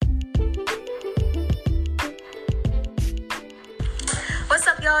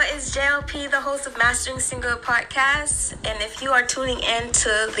y'all? It's JLP, the host of Mastering Single Podcast. And if you are tuning in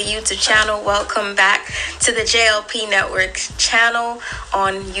to the YouTube channel, welcome back to the JLP Network channel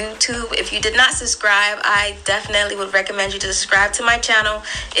on YouTube. If you did not subscribe, I definitely would recommend you to subscribe to my channel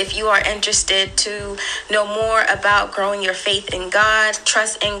if you are interested to know more about growing your faith in God,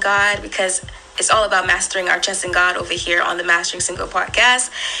 trust in God, because it's all about mastering our trust in God over here on the Mastering Single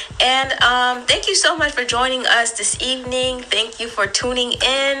Podcast. And thank you so much for joining us this evening. Thank you for tuning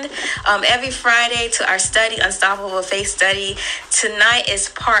in every Friday to our study, Unstoppable Faith Study. Tonight is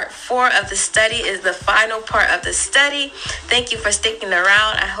part 4 of the study, is the final part of the study. Thank you for sticking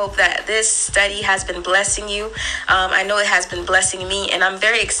around. I hope that this study has been blessing you. I know it has been blessing me, and I'm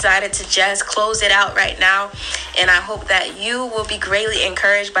very excited to just close it out right now. And I hope that you will be greatly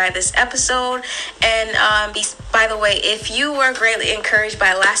encouraged by this episode. And by the way, if you were greatly encouraged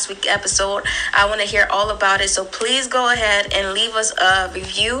by last week's episode, I want to hear all about it. So please go ahead and leave us a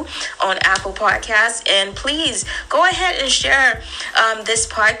review on Apple Podcasts. And please go ahead and share this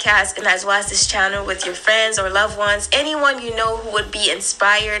podcast and as well as this channel with your friends or loved ones, anyone you know who would be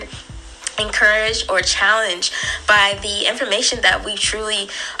inspired, encouraged, or challenged by the information that we truly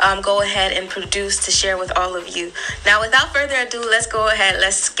go ahead and produce to share with all of you. Now, without further ado, let's go ahead.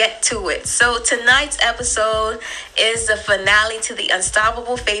 Let's get to it. So tonight's episode is the finale to the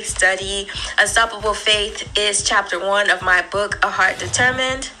Unstoppable Faith Study. Unstoppable Faith is chapter 1 of my book, A Heart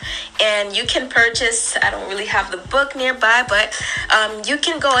Determined. And you can purchase, I don't really have the book nearby, but you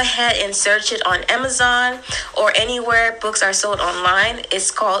can go ahead and search it on Amazon or anywhere books are sold online. It's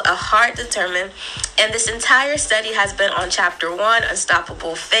called A Heart Determined. And this entire study has been on chapter 1,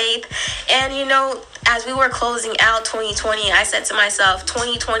 Unstoppable Faith. And you know, as we were closing out 2020, I said to myself,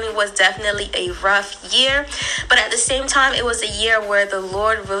 2020 was definitely a rough year. But at the same time, it was a year where the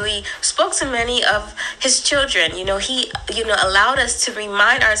Lord really spoke to many of his children. You know, he, allowed us to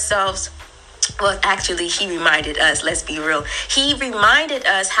remind ourselves. Well, actually, he reminded us, let's be real. He reminded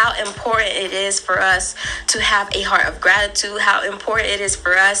us how important it is for us to have a heart of gratitude, how important it is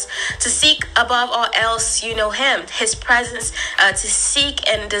for us to seek above all else, him, his presence, to seek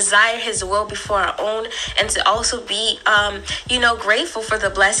and desire his will before our own, and to also be, grateful for the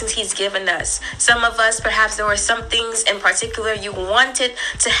blessings he's given us. Some of us, perhaps there were some things in particular you wanted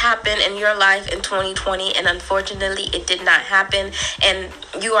to happen in your life in 2020, and unfortunately, it did not happen, and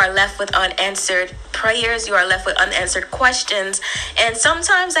you are left with unanswered prayers, you are left with unanswered questions, and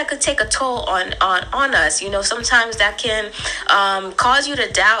sometimes that could take a toll on us. Sometimes that can cause you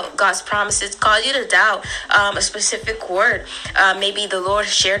to doubt God's promises, cause you to doubt a specific word maybe the Lord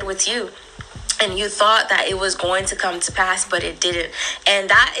shared with you, and you thought that it was going to come to pass, but it didn't. And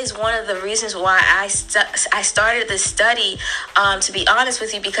that is one of the reasons why I started this study, to be honest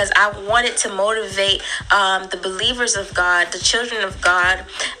with you, because I wanted to motivate the believers of God, the children of God,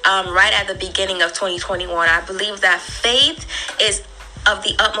 right at the beginning of 2021. I believe that faith is of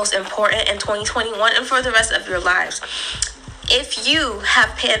the utmost importance in 2021 and for the rest of your lives. If you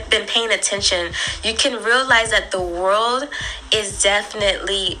have been paying attention, you can realize that the world is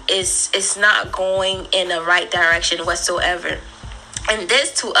definitely is not going in the right direction whatsoever. And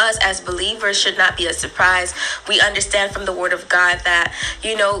this to us as believers should not be a surprise. We understand from the word of God that,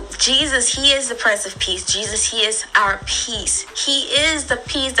 Jesus, he is the Prince of Peace. Jesus, he is our peace. He is the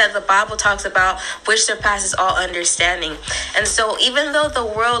peace that the Bible talks about, which surpasses all understanding. And so even though the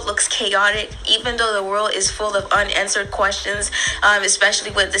world looks chaotic, even though the world is full of unanswered questions, especially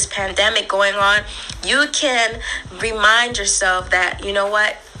with this pandemic going on, you can remind yourself that, you know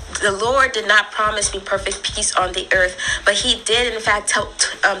what? The Lord did not promise me perfect peace on the earth, but he did in fact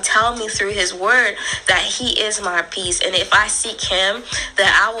tell me through his word that he is my peace. And if I seek him,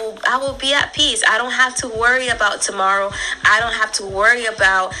 that I will be at peace. I don't have to worry about tomorrow. I don't have to worry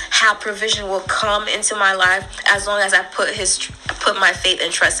about how provision will come into my life as long as I put my faith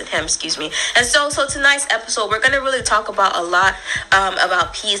and trust in him, And so tonight's episode, we're going to really talk about a lot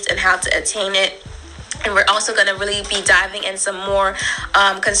about peace and how to attain it. And we're also going to really be diving in some more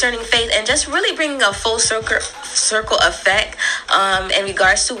concerning faith and just really bringing a full circle effect in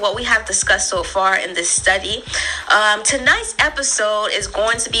regards to what we have discussed so far in this study. Tonight's episode is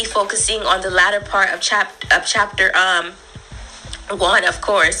going to be focusing on the latter part of chapter 1, of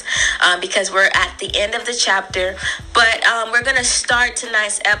course, because we're at the end of the chapter. But we're going to start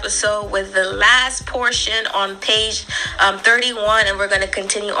tonight's episode with the last portion on page 31, and we're going to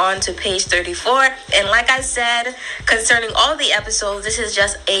continue on to page 34. And like I said, concerning all the episodes, this is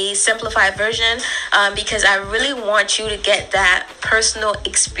just a simplified version because I really want you to get that personal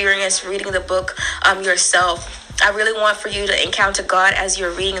experience reading the book yourself. I really want for you to encounter God as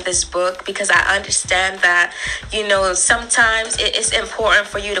you're reading this book, because I understand that, sometimes it's important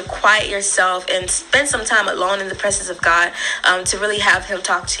for you to quiet yourself and spend some time alone in the presence of God, to really have him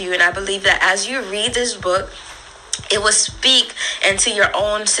talk to you. And I believe that as you read this book, it will speak into your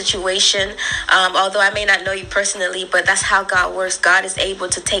own situation. Although I may not know you personally, but that's how God works. God is able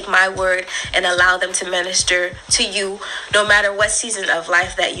to take my word and allow them to minister to you no matter what season of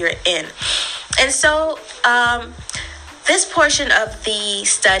life that you're in. And so this portion of the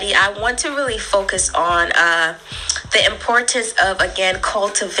study, I want to really focus on the importance of, again,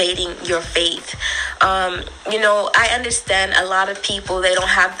 cultivating your faith. I understand a lot of people, they don't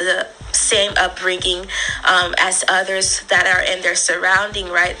have the same upbringing as others that are in their surrounding,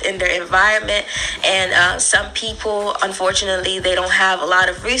 right, in their environment. And some people, unfortunately, they don't have a lot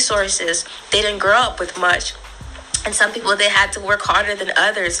of resources. They didn't grow up with much. And some people, they had to work harder than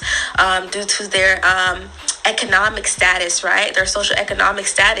others due to their economic status, right? Their social economic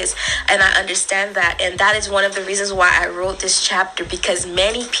status. And I understand that. And that is one of the reasons why I wrote this chapter, because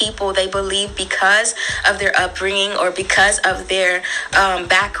many people, they believe because of their upbringing or because of their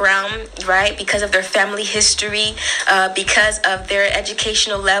background, right? Because of their family history, because of their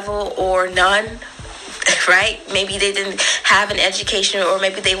educational level or none, right? Maybe they didn't have an education, or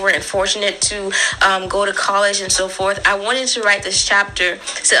maybe they weren't fortunate to go to college and so forth. I wanted to write this chapter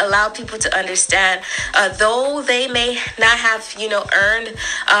to allow people to understand, though they may not have,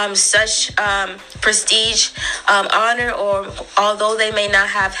 earned such prestige, honor, or although they may not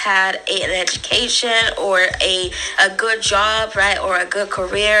have had an education or a good job, right, or a good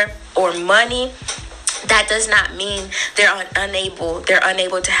career or money, that does not mean they're unable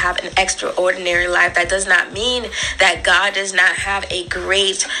to have an extraordinary life. That does not mean that God does not have a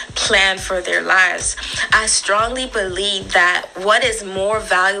great plan for their lives. I strongly believe that what is more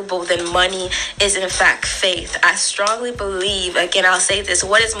valuable than money is, in fact, faith. I strongly believe, again, I'll say this,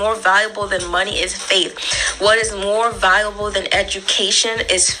 what is more valuable than money is faith. What is more valuable than education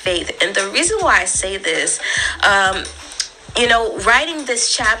is faith. And the reason why I say this, writing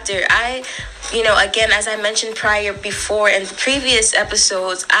this chapter, again, as I mentioned before in the previous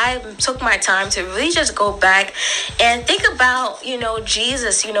episodes, I took my time to really just go back and think about,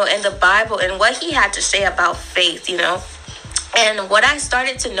 Jesus, in the Bible and what he had to say about faith, And what I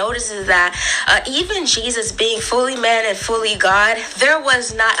started to notice is that even Jesus being fully man and fully God, there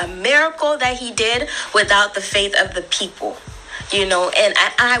was not a miracle that he did without the faith of the people. And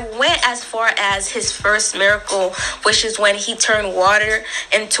I went as far as his first miracle, which is when he turned water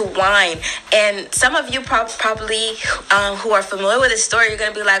into wine. And some of you probably who are familiar with this story, you're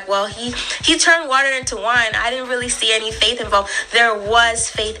going to be like, well, he turned water into wine. I didn't really see any faith involved. There was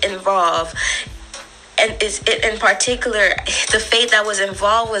faith involved. And in particular, the faith that was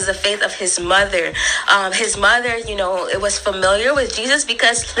involved was the faith of his mother. His mother, it was familiar with Jesus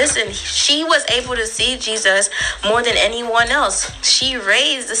because, listen, she was able to see Jesus more than anyone else. She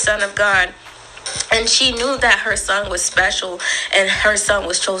raised the Son of God. And she knew that her son was special and her son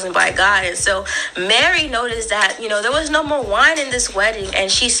was chosen by God. And so Mary noticed that, there was no more wine in this wedding. And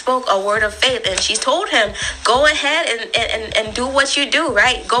she spoke a word of faith. And she told him, go ahead and do what you do,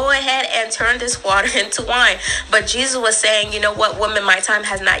 right? Go ahead and turn this water into wine. But Jesus was saying, what, woman, my time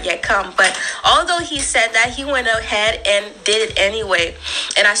has not yet come. But although he said that, he went ahead and did it anyway.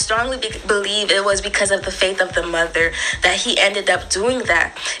 And I strongly believe it was because of the faith of the mother that he ended up doing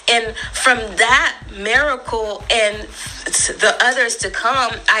that. And from that miracle and the others to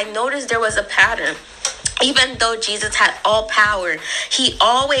come, I noticed there was a pattern. Even though Jesus had all power, he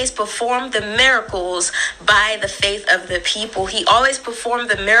always performed the miracles by the faith of the people. He always performed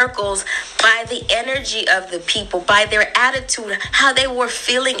the miracles by the energy of the people, by their attitude, how they were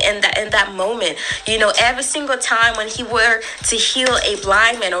feeling in that moment. Every single time when he were to heal a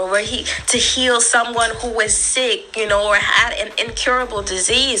blind man, or were he to heal someone who was sick, or had an incurable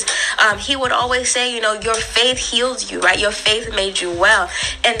disease, he would always say, your faith healed you, right? Your faith made you well.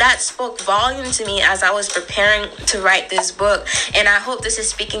 And that spoke volume to me as I was preparing to write this book. And I hope this is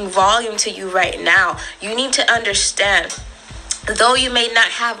speaking volume to you right now. You need to understand, though you may not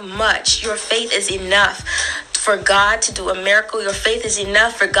have much, your faith is enough for God to do a miracle. Your faith is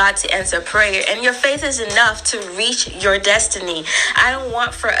enough for God to answer prayer, and your faith is enough to reach your destiny. I don't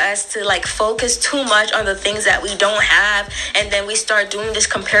want for us to focus too much on the things that we don't have, and then we start doing this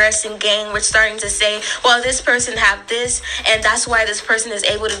comparison game. We're starting to say, well, this person have this, and that's why this person is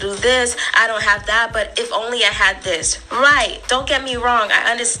able to do this. I don't have that, but if only I had this. Right, don't get me wrong,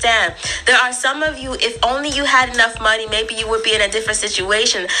 I understand. There are some of you, if only you had enough money, maybe you would be in a different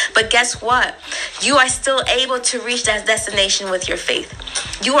situation. But guess what? You are still able able to reach that destination with your faith.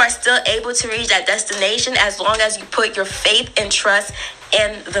 You are still able to reach that destination as long as you put your faith and trust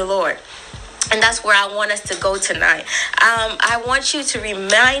in the Lord. And that's where I want us to go tonight. I want you to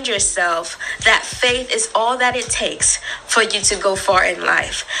remind yourself that faith is all that it takes for you to go far in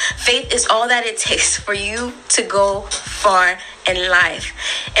life. Faith is all that it takes for you to go far in life.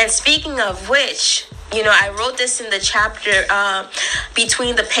 And speaking of which, I wrote this in the chapter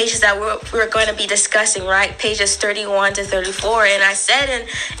between the pages that we're going to be discussing, right? Pages 31 to 34. And I said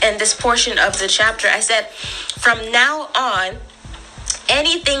in this portion of the chapter, I said, from now on,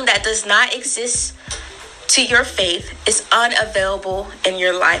 anything that does not exist to your faith is unavailable in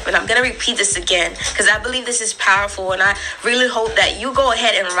your life. And I'm going to repeat this again because I believe this is powerful. And I really hope that you go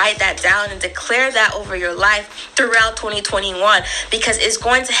ahead and write that down and declare that over your life throughout 2021, because it's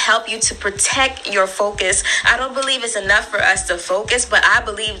going to help you to protect your focus. I don't believe it's enough for us to focus, but I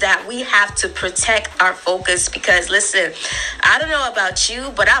believe that we have to protect our focus because, listen, I don't know about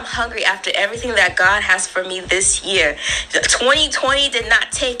you, but I'm hungry after everything that God has for me this year. 2020 did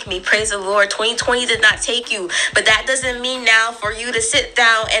not take me. Praise the Lord. 2020 did not take you, but that doesn't mean now for you to sit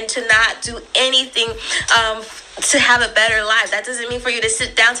down and to not do anything to have a better life. That doesn't mean for you to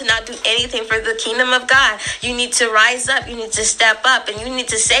sit down to not do anything for the kingdom of God. You need to rise up, you need to step up, and you need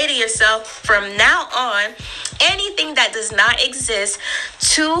to say to yourself, from now on, anything that does not exist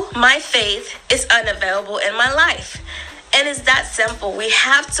to my faith is unavailable in my life. And it's that simple. We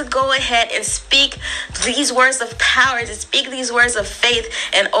have to go ahead and speak these words of power, to speak these words of faith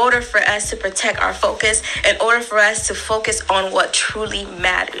in order for us to protect our focus, in order for us to focus on what truly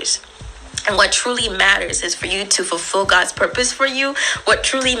matters. And what truly matters is for you to fulfill God's purpose for you. What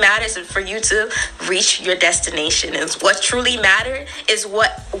truly matters is for you to reach your destination. And what truly matters is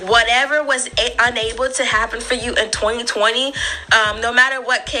whatever was unable to happen for you in 2020, no matter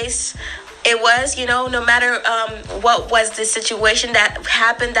what case it was, no matter what was the situation that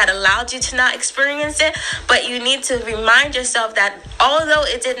happened that allowed you to not experience it. But you need to remind yourself that although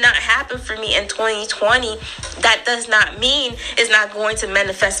it did not happen for me in 2020, that does not mean it's not going to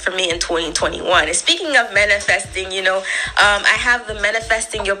manifest for me in 2021. And speaking of manifesting, I have the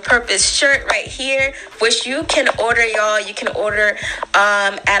Manifesting Your Purpose shirt right here, which you can order, y'all. You can order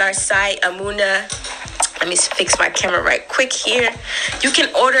at our site, Amuna. Let me fix my camera right quick here. You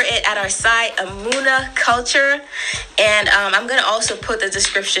can order it at our site, Amuna Culture. And I'm going to also put the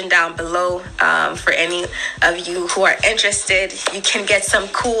description down below for any of you who are interested. You can get some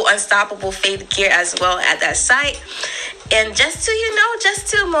cool Unstoppable Faith gear as well at that site. And just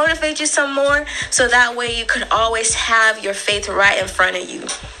to motivate you some more, so that way you could always have your faith right in front of you.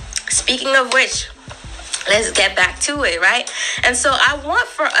 Speaking of which, let's get back to it, right? And so I want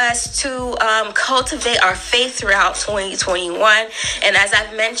for us to cultivate our faith throughout 2021. And as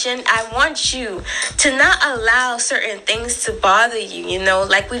I've mentioned, I want you to not allow certain things to bother you.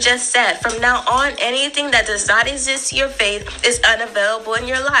 Like we just said, from now on, anything that does not exist to your faith is unavailable in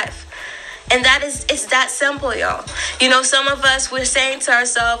your life. And it's that simple, y'all. Some of us, we're saying to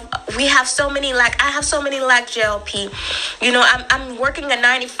ourselves, I have so many like JLP. I'm working a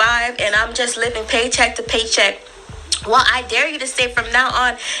 9-to-5 and I'm just living paycheck to paycheck. Well, I dare you to say from now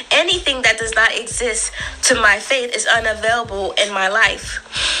on, anything that does not exist to my faith is unavailable in my life.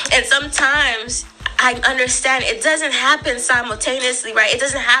 And sometimes I understand it doesn't happen simultaneously, right? It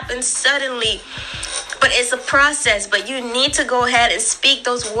doesn't happen suddenly. But it's a process. But you need to go ahead and speak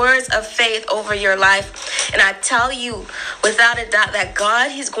those words of faith over your life. And I tell you, without a doubt, that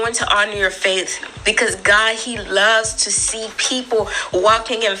God, He's going to honor your faith. Because God, He loves to see people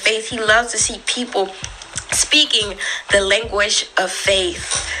walking in faith. He loves to see people speaking the language of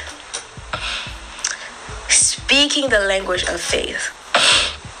faith. Speaking the language of faith.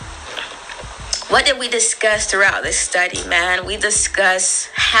 What did we discuss throughout this study, man? We discussed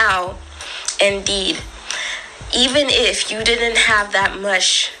how, indeed, even if you didn't have that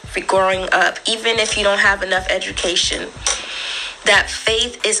much growing up, even if you don't have enough education, that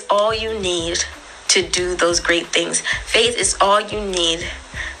faith is all you need to do those great things. Faith is all you need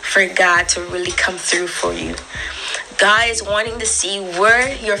for God to really come through for you. God is wanting to see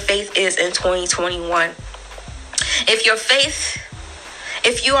where your faith is in 2021.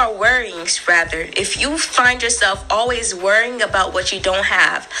 If you are worrying, if you find yourself always worrying about what you don't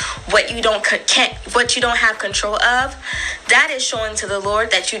have, what you don't have control of, that is showing to the Lord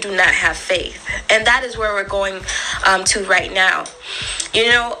that you do not have faith. And that is where we're going to right now.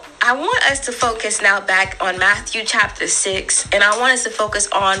 I want us to focus now back on Matthew chapter 6, and I want us to focus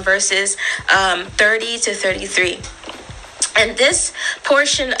on verses 30 to 33. And this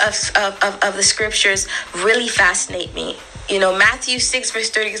portion of the scriptures really fascinate me. Matthew 6 verse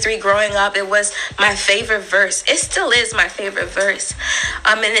 33, growing up, it was my favorite verse. It still is my favorite verse.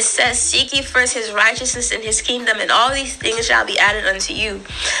 And it says, seek ye first his righteousness and his kingdom, and all these things shall be added unto you.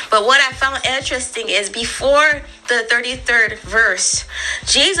 But what I found interesting is before the 33rd verse,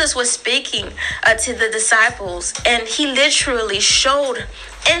 Jesus was speaking to the disciples, and he literally showed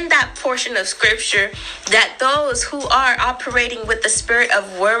in that portion of scripture that those who are operating with the spirit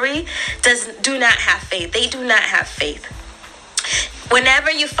of worry do not have faith. They do not have faith.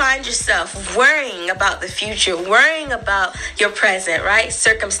 Whenever you find yourself worrying about the future, worrying about your present, right?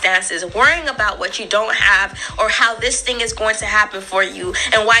 Circumstances, worrying about what you don't have or how this thing is going to happen for you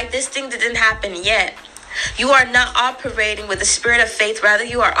and why this thing didn't happen yet, you are not operating with the spirit of faith. Rather,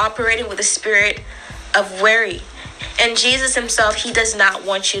 you are operating with the spirit of worry. And Jesus himself, he does not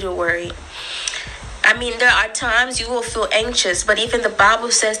want you to worry. I mean, there are times you will feel anxious, but even the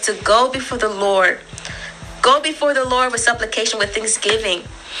Bible says to go before the Lord. Go before the Lord with supplication, with thanksgiving,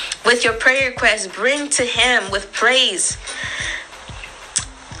 with your prayer requests. Bring to him with praise.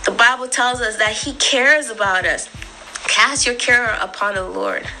 The Bible tells us that he cares about us. Cast your care upon the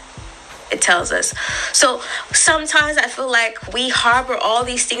Lord, it tells us. So sometimes I feel like we harbor all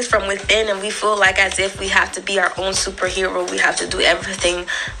these things from within, and we feel like as if we have to be our own superhero. We have to do everything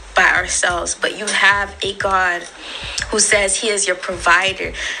by ourselves. But you have a God who says he is your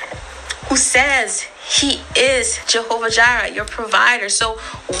provider, who says he is Jehovah Jireh, your provider. So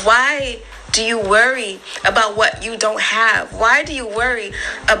why do you worry about what you don't have? Why do you worry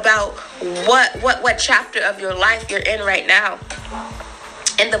about what chapter of your life you're in right now?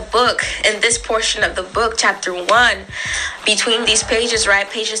 In the book, in this portion of the book, chapter 1, between these pages, right,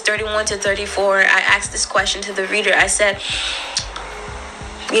 pages 31 to 34, I asked this question to the reader. I said,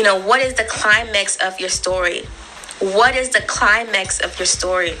 what is the climax of your story? What is the climax of your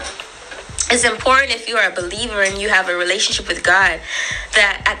story? It's important, if you are a believer and you have a relationship with God,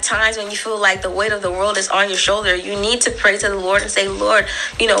 that at times when you feel like the weight of the world is on your shoulder, you need to pray to the Lord and say, Lord,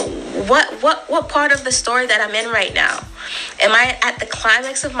 what part of the story that I'm in right now? Am I at the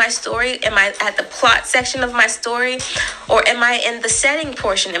climax of my story? Am I at the plot section of my story? Or am I in the setting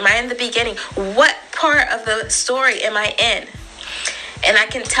portion? Am I in the beginning? What part of the story am I in? And I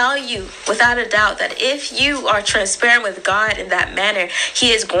can tell you without a doubt that if you are transparent with God in that manner, he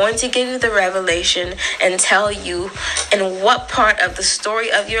is going to give you the revelation and tell you in what part of the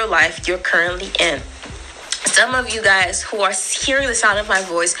story of your life you're currently in. Some of you guys who are hearing the sound of my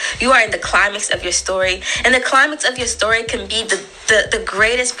voice, you are in the climax of your story. And the climax of your story can be the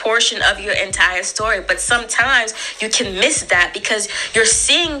greatest portion of your entire story. But sometimes you can miss that because you're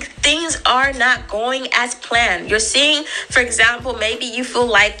seeing things are not going as planned. You're seeing, for example, maybe you feel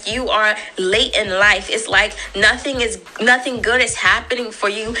like you are late in life. It's like nothing good is happening for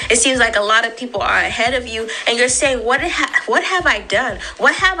you. It seems like a lot of people are ahead of you. And you're saying, what have I done?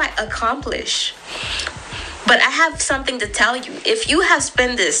 What have I accomplished? But I have something to tell you. If you have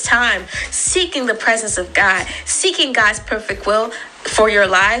spent this time seeking the presence of God, seeking God's perfect will for your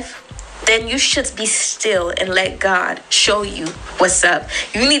life, then you should be still and let God show you what's up.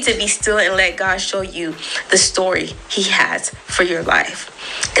 You need to be still and let God show you the story he has for your life.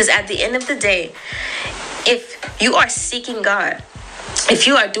 Because at the end of the day, if you are seeking God, if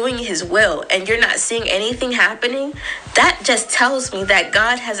you are doing his will and you're not seeing anything happening, that just tells me that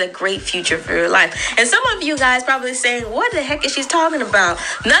God has a great future for your life. And some of you guys probably saying, what the heck is she talking about?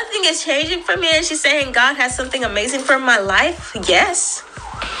 Nothing is changing for me. And she's saying God has something amazing for my life. Yes.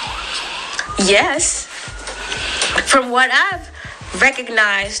 Yes. From what I've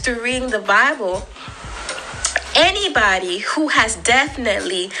recognized through reading the Bible, anybody who has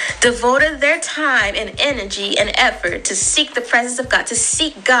definitely devoted their time and energy and effort to seek the presence of God, to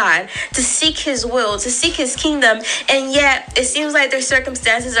seek God, to seek his will, to seek his kingdom, and yet it seems like their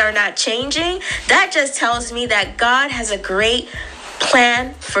circumstances are not changing, that just tells me that God has a great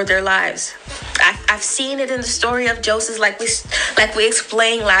plan for their lives. I've seen it in the story of Joseph, like we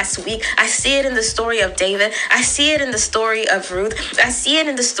explained last week. I see it in the story of David. I see it in the story of Ruth. I see it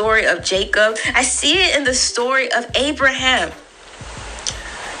in the story of Jacob. I see it in the story of Abraham.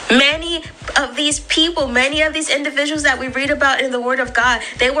 Many of these people, many of these individuals that we read about in the Word of God,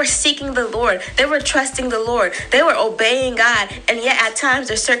 they were seeking the Lord. They were trusting the Lord. They were obeying God. And yet at times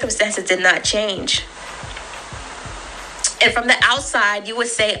their circumstances did not change. And from the outside, you would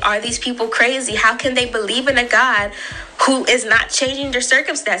say, are these people crazy? How can they believe in a God who is not changing their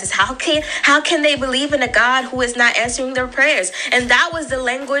circumstances? How can they believe in a God who is not answering their prayers? And that was the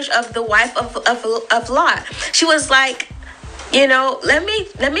language of the wife of Lot. She was like, let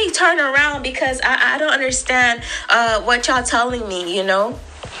me turn around because I don't understand what y'all telling me,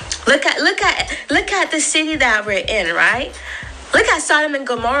 Look at the city that we're in, right? Look at Sodom and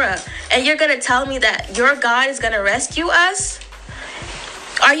Gomorrah. And you're going to tell me that your God is going to rescue us?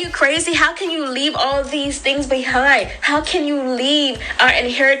 Are you crazy? How can you leave all these things behind? How can you leave our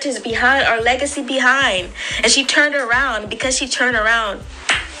inheritance behind, our legacy behind? And she turned around. Because she turned around,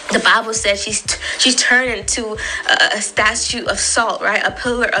 the Bible says she's turned into a statue of salt, right? A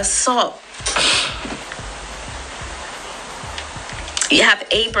pillar of salt. You have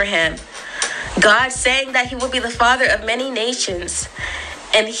Abraham. God saying that he will be the father of many nations.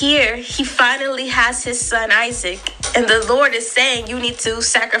 And here he finally has his son Isaac. And the Lord is saying you need to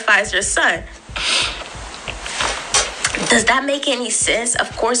sacrifice your son. Does that make any sense?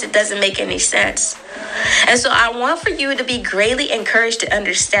 Of course it doesn't make any sense. And so I want for you to be greatly encouraged to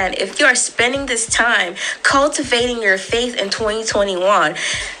understand, if you are spending this time cultivating your faith in 2021,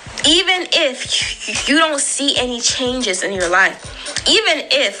 even if you don't see any changes in your life, even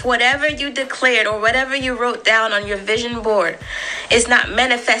if whatever you declared or whatever you wrote down on your vision board is not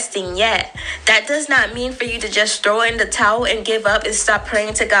manifesting yet, that does not mean for you to just throw in the towel and give up and stop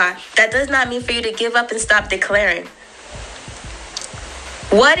praying to God. That does not mean for you to give up and stop declaring.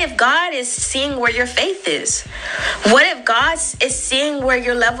 What if God is seeing where your faith is? What if God is seeing where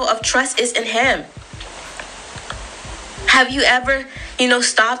your level of trust is in Him? Have you ever,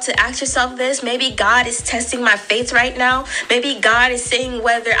 stopped to ask yourself this? Maybe God is testing my faith right now. Maybe God is saying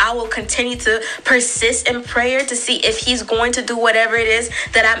whether I will continue to persist in prayer to see if He's going to do whatever it is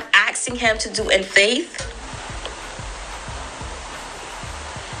that I'm asking Him to do in faith.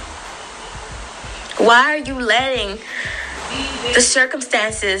 Why are you letting the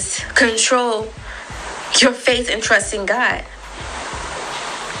circumstances control your faith and trust in God?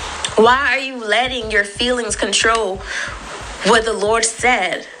 Why are you letting your feelings control what the Lord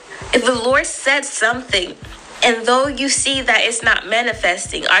said? If the Lord said something, and though you see that it's not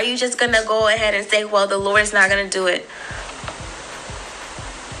manifesting, are you just going to go ahead and say, well, the Lord is not going to do it?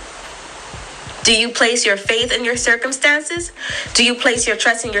 Do you place your faith in your circumstances? Do you place your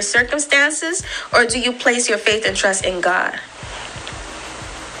trust in your circumstances? Or do you place your faith and trust in God?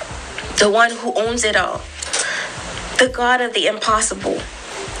 The one who owns it all. The God of the impossible.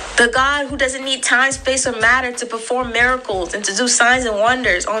 The God who doesn't need time, space, or matter to perform miracles and to do signs and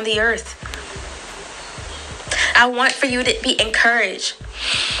wonders on the earth. I want for you to be encouraged.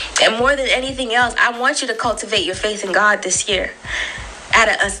 And more than anything else, I want you to cultivate your faith in God this year at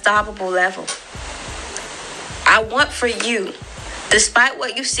an unstoppable level. I want for you, despite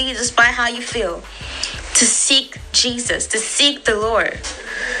what you see, despite how you feel, to seek Jesus, to seek the Lord.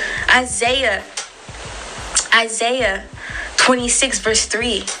 Isaiah 26 verse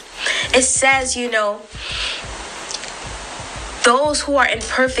 3. It says, those who are in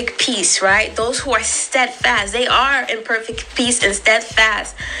perfect peace, right? Those who are steadfast, they are in perfect peace and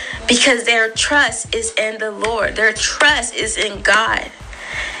steadfast because their trust is in the Lord. Their trust is in God.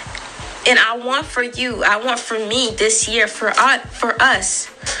 And I want for me this year, for us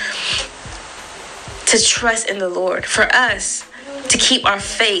to trust in the Lord, for us to keep our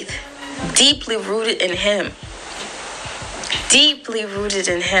faith deeply rooted in Him. Deeply rooted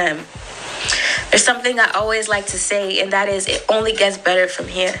in Him. There's something I always like to say, and that is, it only gets better from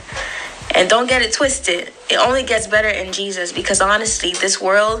here. And don't get it twisted. It only gets better in Jesus, because honestly, this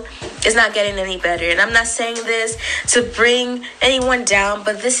world is not getting any better. And I'm not saying this to bring anyone down,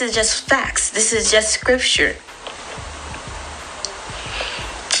 but this is just facts. This is just scripture.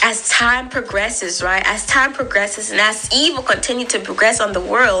 As time progresses, right? As time progresses and as evil continue to progress on the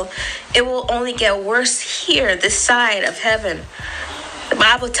world, it will only get worse here, this side of heaven. The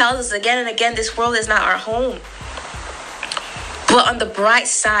Bible tells us again and again, this world is not our home. But on the bright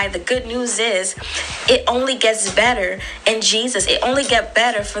side, the good news is it only gets better in Jesus. It only gets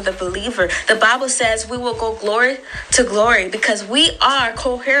better for the believer. The Bible says we will go glory to glory because we are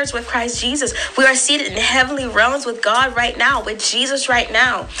co-heirs with Christ Jesus. We are seated in heavenly realms with God right now, with Jesus right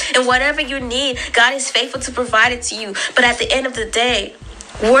now. And whatever you need, God is faithful to provide it to you. But at the end of the day,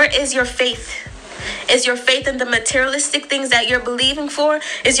 where is your faith? Is your faith in the materialistic things that you're believing for?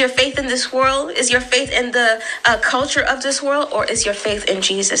 Is your faith in this world? Is your faith in the culture of this world? Or is your faith in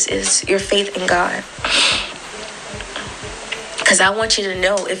Jesus? Is your faith in God? Because I want you to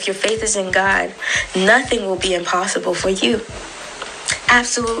know, if your faith is in God, nothing will be impossible for you.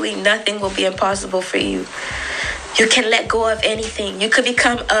 Absolutely nothing will be impossible for you. You can let go of anything. You could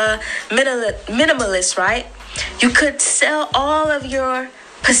become a minimalist, right? You could sell all of your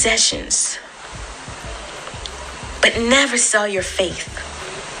possessions. But never sell your faith.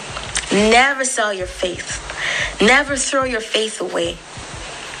 Never sell your faith. Never throw your faith away.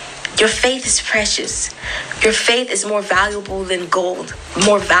 Your faith is precious. Your faith is more valuable than gold,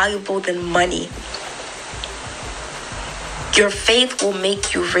 more valuable than money. Your faith will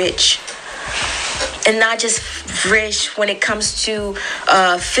make you rich. And not just rich when it comes to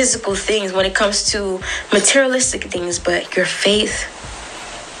physical things, when it comes to materialistic things, but your faith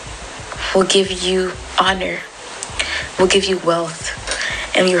will give you honor, will give you wealth.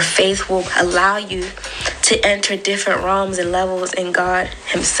 And your faith will allow you to enter different realms and levels in God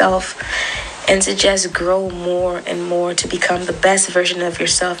himself, and to just grow more and more to become the best version of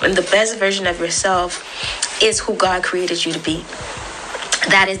yourself. And the best version of yourself is who God created you to be.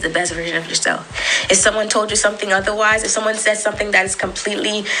 That is the best version of yourself. If someone told you something otherwise, if someone said something that is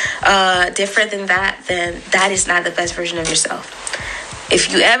completely different than that, then that is not the best version of yourself.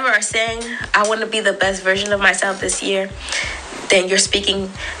 If you ever are saying, I want to be the best version of myself this year, then you're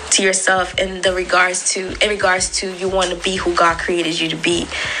speaking to yourself in regards to you want to be who God created you to be.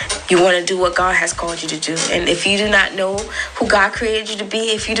 You want to do what God has called you to do. And if you do not know who God created you to be,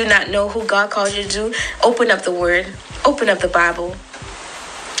 if you do not know who God called you to do, open up the Word, open up the Bible.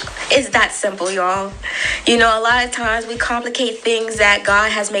 It's that simple, y'all. You know, a lot of times we complicate things that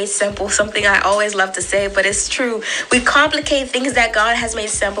God has made simple, something I always love to say, but it's true. We complicate things that God has made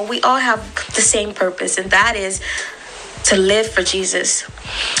simple. We all have the same purpose, and that is to live for Jesus,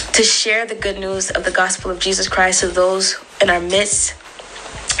 to share the good news of the gospel of Jesus Christ to those in our midst,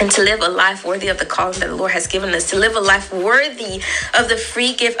 and to live a life worthy of the calling that the Lord has given us, to live a life worthy of the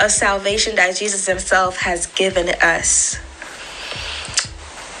free gift of salvation that Jesus himself has given us.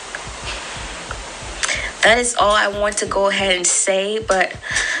 That is all I want to go ahead and say, but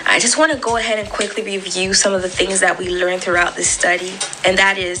I just want to go ahead and quickly review some of the things that we learned throughout this study, and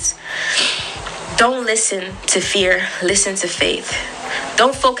that is, don't listen to fear, listen to faith.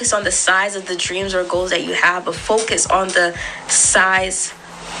 Don't focus on the size of the dreams or goals that you have, but focus on the size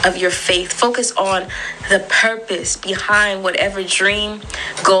of your faith. Focus on the purpose behind whatever dream,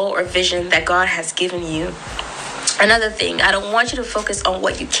 goal, or vision that God has given you. Another thing, I don't want you to focus on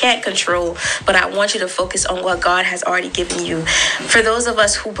what you can't control, but I want you to focus on what God has already given you. For those of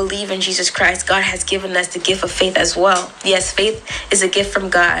us who believe in Jesus Christ, God has given us the gift of faith as well. Yes, faith is a gift from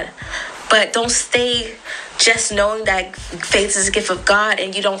God, but don't stay just knowing that faith is a gift of God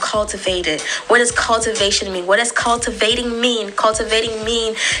and you don't cultivate it. What does cultivation mean? What does cultivating mean? Cultivating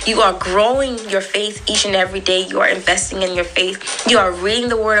mean you are growing your faith each and every day. You are investing in your faith. You are reading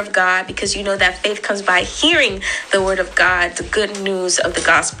the word of God, because you know that faith comes by hearing the word of God, the good news of the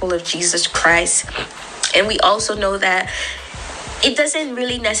gospel of Jesus Christ. And we also know that it doesn't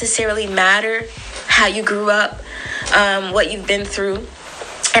really necessarily matter how you grew up, what you've been through.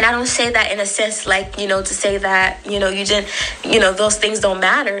 And I don't say that in a sense like, to say that, you didn't, those things don't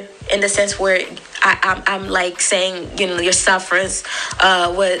matter, in the sense where I'm like saying, your sufferance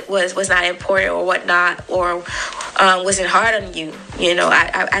was not important or whatnot, or wasn't hard on you.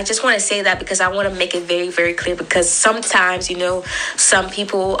 I just want to say that because I want to make it very, very clear, because sometimes, some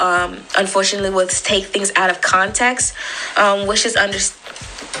people, unfortunately, will take things out of context, which is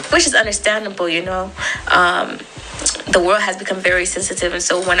understandable, the world has become very sensitive, and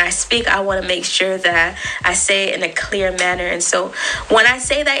so when I speak, I want to make sure that I say it in a clear manner. And so when I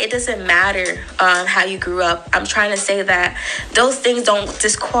say that it doesn't matter how you grew up, I'm trying to say that those things don't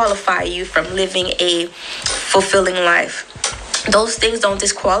disqualify you from living a fulfilling life. Those things don't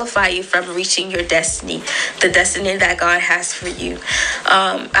disqualify you from reaching your destiny, the destiny that God has for you.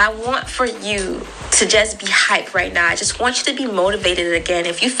 I want for you to just be hyped right now. I just want you to be motivated again.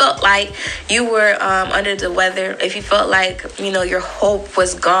 If you felt like you were under the weather, if you felt like your hope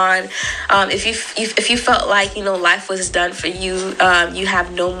was gone, if you felt like life was done for you, you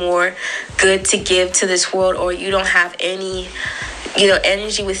have no more good to give to this world, or you don't have any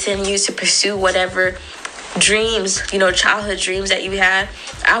energy within you to pursue whatever dreams, childhood dreams that you had,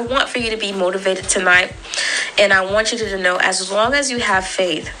 I want for you to be motivated tonight. And I want you to know, as long as you have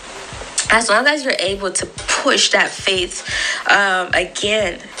faith, as long as you're able to push that faith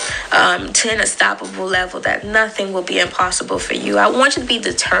again to an unstoppable level, that nothing will be impossible for you. I want you to be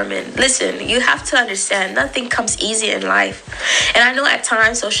determined. Listen, you have to understand, nothing comes easy in life. And I know at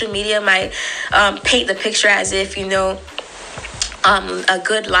times social media might paint the picture as if, a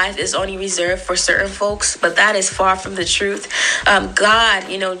good life is only reserved for certain folks, but that is far from the truth. God,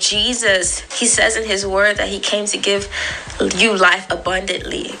 Jesus, he says in his word that he came to give you life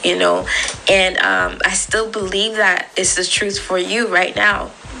abundantly, and I still believe that it's the truth for you right now.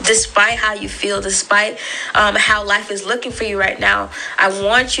 Despite how you feel, despite how life is looking for you right now, I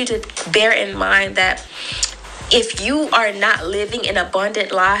want you to bear in mind that if you are not living an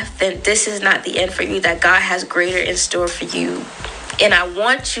abundant life, then this is not the end for you, that God has greater in store for you. And I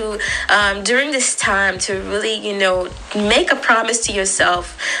want you during this time to really, make a promise to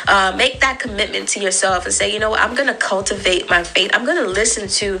yourself, make that commitment to yourself and say, I'm going to cultivate my faith. I'm going to listen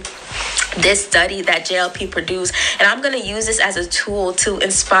to this study that JLP produced, and I'm going to use this as a tool to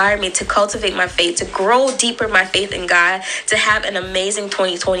inspire me to cultivate my faith, to grow deeper my faith in God, to have an amazing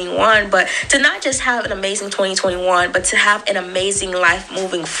 2021, but to not just have an amazing 2021, but to have an amazing life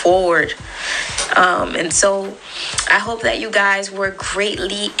moving forward. And so I hope that you guys were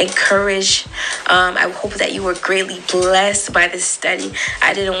greatly encouraged. I hope that you were greatly blessed by this study.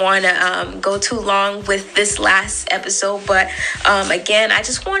 I didn't want to go too long with this last episode, but again, I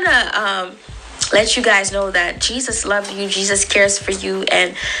just want to let you guys know that Jesus loves you, Jesus cares for you,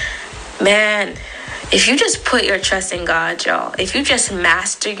 and man, if you just put your trust in God, y'all, if you just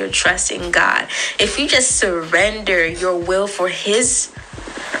master your trust in God, if you just surrender your will for His,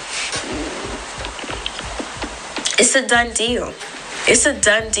 it's a done deal. It's a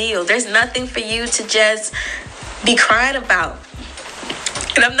done deal. There's nothing for you to just be crying about.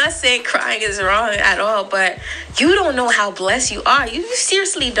 And I'm not saying crying is wrong at all, but you don't know how blessed you are. You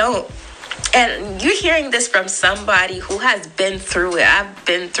seriously don't. And you're hearing this from somebody who has been through it. I've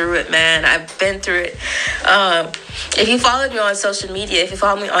been through it, man. I've been through it. If you follow me on social media, if you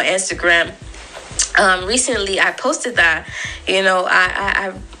follow me on Instagram, recently I posted that,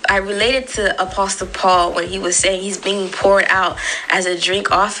 I related to Apostle Paul when he was saying he's being poured out as a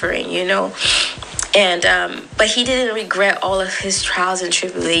drink offering, And but he didn't regret all of his trials and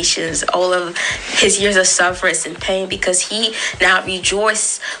tribulations, all of his years of suffering and pain, because he now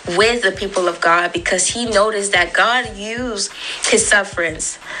rejoiced with the people of God, because he noticed that God used his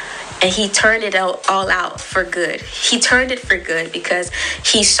sufferings and he turned it all out for good. He turned it for good because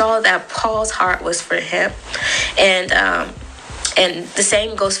he saw that Paul's heart was for him. And the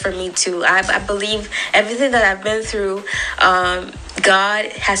same goes for me too. I believe everything that I've been through, God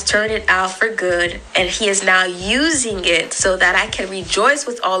has turned it out for good, and He is now using it so that I can rejoice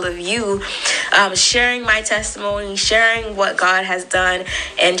with all of you, sharing my testimony, sharing what God has done,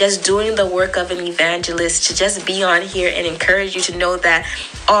 and just doing the work of an evangelist, to just be on here and encourage you to know that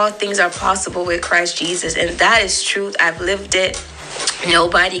all things are possible with Christ Jesus. And that is truth. I've lived it.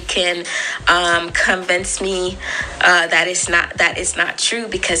 Nobody can convince me that it's not true,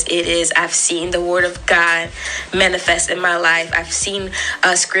 because it is. I've seen the Word of God manifest in my life. I've seen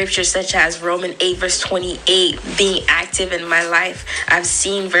scriptures such as Romans 8 verse 28 being active in my life. I've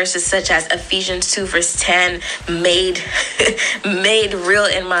seen verses such as Ephesians 2 verse 10 made real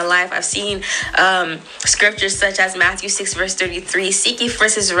in my life. I've seen scriptures such as Matthew 6 verse 33, seek ye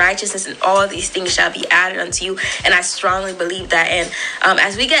first His righteousness, and all these things shall be added unto you. And I strongly believe that. And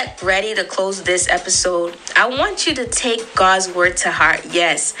as we get ready to close this episode, I want you to take God's word to heart.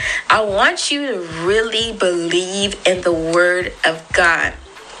 Yes, I want you to really believe in the word of God.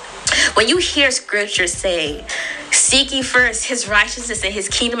 When you hear scripture say, seek ye first His righteousness and His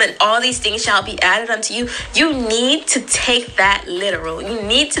kingdom, and all these things shall be added unto you, you need to take that literal. You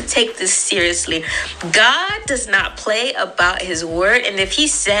need to take this seriously. God does not play about His word, and if He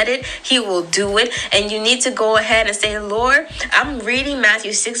said it, He will do it. And you need to go ahead and say, Lord, I'm reading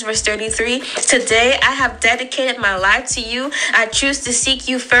Matthew 6 verse 33. Today I have dedicated my life to you. I choose to seek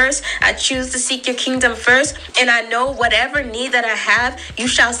you first. I choose to seek your kingdom first. And I know whatever need that I have, you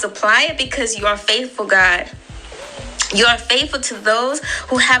shall supply it, because you are faithful, God. You are faithful to those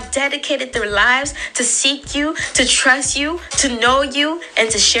who have dedicated their lives to seek you, to trust you, to know you, and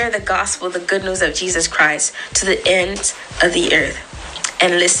to share the gospel, the good news of Jesus Christ, to the ends of the earth.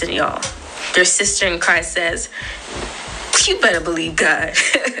 And listen, y'all, your sister in Christ says, you better believe God.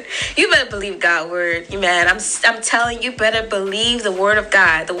 You better believe God's word. Man, I'm telling you, better believe the word of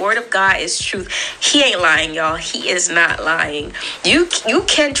God. The word of God is truth. He ain't lying, y'all. He is not lying. You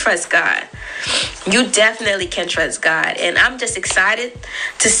can trust God. You definitely can trust God. And I'm just excited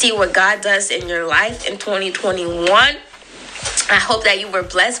to see what God does in your life in 2021. I hope that you were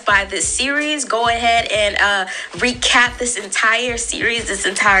blessed by this series. Go ahead and recap this entire series, this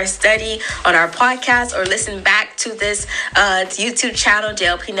entire study on our podcast, or listen back to this YouTube channel,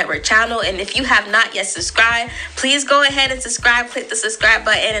 JLP Network channel. And if you have not yet subscribed, please go ahead and subscribe. Click the subscribe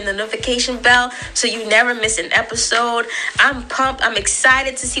button and the notification bell so you never miss an episode. I'm pumped. I'm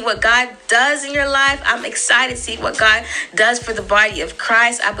excited to see what God does in your life. I'm excited to see what God does for the body of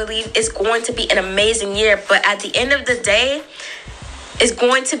Christ. I believe it's going to be an amazing year. But at the end of the day, is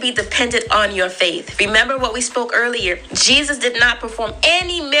going to be dependent on your faith. Remember what we spoke earlier. Jesus did not perform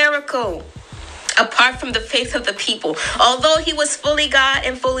any miracle apart from the faith of the people. Although He was fully God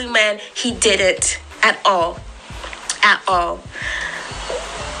and fully man, He didn't at all. At all.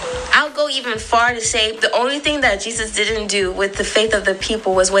 I'll go even far to say the only thing that Jesus didn't do with the faith of the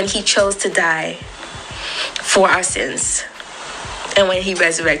people was when he chose to die for our sins and when he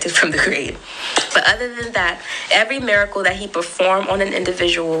resurrected from the grave. But other than that, every miracle that he performed on an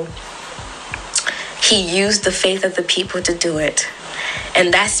individual, he used the faith of the people to do it.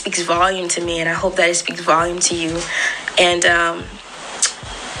 And that speaks volume to me, and I hope that it speaks volume to you. And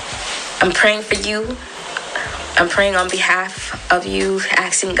I'm praying for you. I'm praying on behalf of you,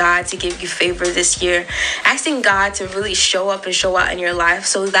 asking God to give you favor this year, asking God to really show up and show out in your life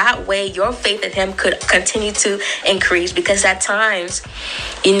so that way your faith in him could continue to increase. Because at times,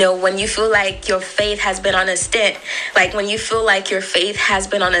 you know, when you feel like your faith has been on a stint, like when you feel like your faith has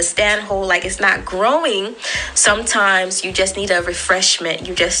been on a standhold, like it's not growing, sometimes you just need a refreshment.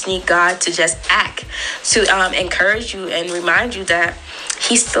 You just need God to just act, to encourage you and remind you that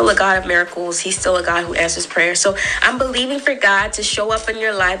he's still a God of miracles. He's still a God who answers prayers. So I'm believing for God to show up in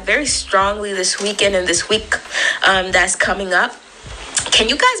your life very strongly this weekend and this week that's coming up. Can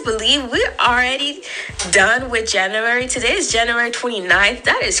you guys believe we're already done with January? Today is January 29th.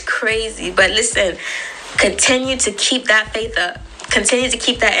 That is crazy. But listen, continue to keep that faith up. Continue to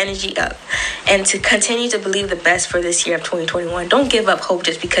keep that energy up and to continue to believe the best for this year of 2021. Don't give up hope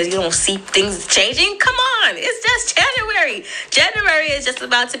just because you don't see things changing. Come on, it's just January. January is just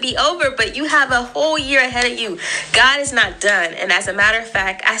about to be over, but you have a whole year ahead of you. God is not done. And as a matter of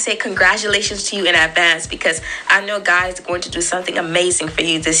fact, I say congratulations to you in advance because I know God is going to do something amazing for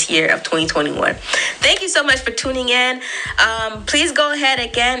you this year of 2021. Thank you so much for tuning in. Please go ahead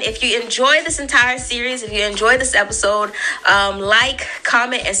again. If you enjoyed this entire series, if you enjoyed this episode, like,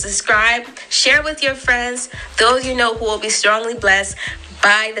 comment, and subscribe. Share with your friends, those you know who will be strongly blessed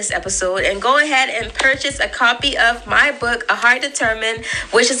by this episode. And go ahead and purchase a copy of my book, A Heart Determined,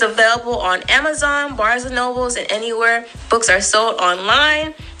 which is available on Amazon, Barnes & Nobles, and anywhere books are sold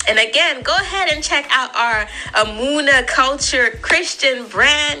online. And again, go ahead and check out our Amuna Culture Christian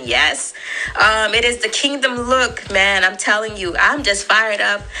brand. Yes, it is the Kingdom Look, man. I'm telling you, I'm just fired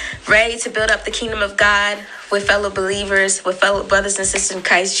up, ready to build up the kingdom of God with fellow believers, with fellow brothers and sisters in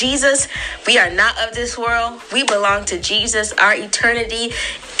Christ Jesus. We are not of this world. We belong to Jesus. Our eternity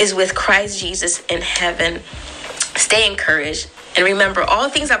is with Christ Jesus in heaven. Stay encouraged. And remember, all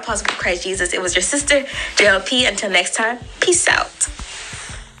things are possible with Christ Jesus. It was your sister, JLP. Until next time, peace out.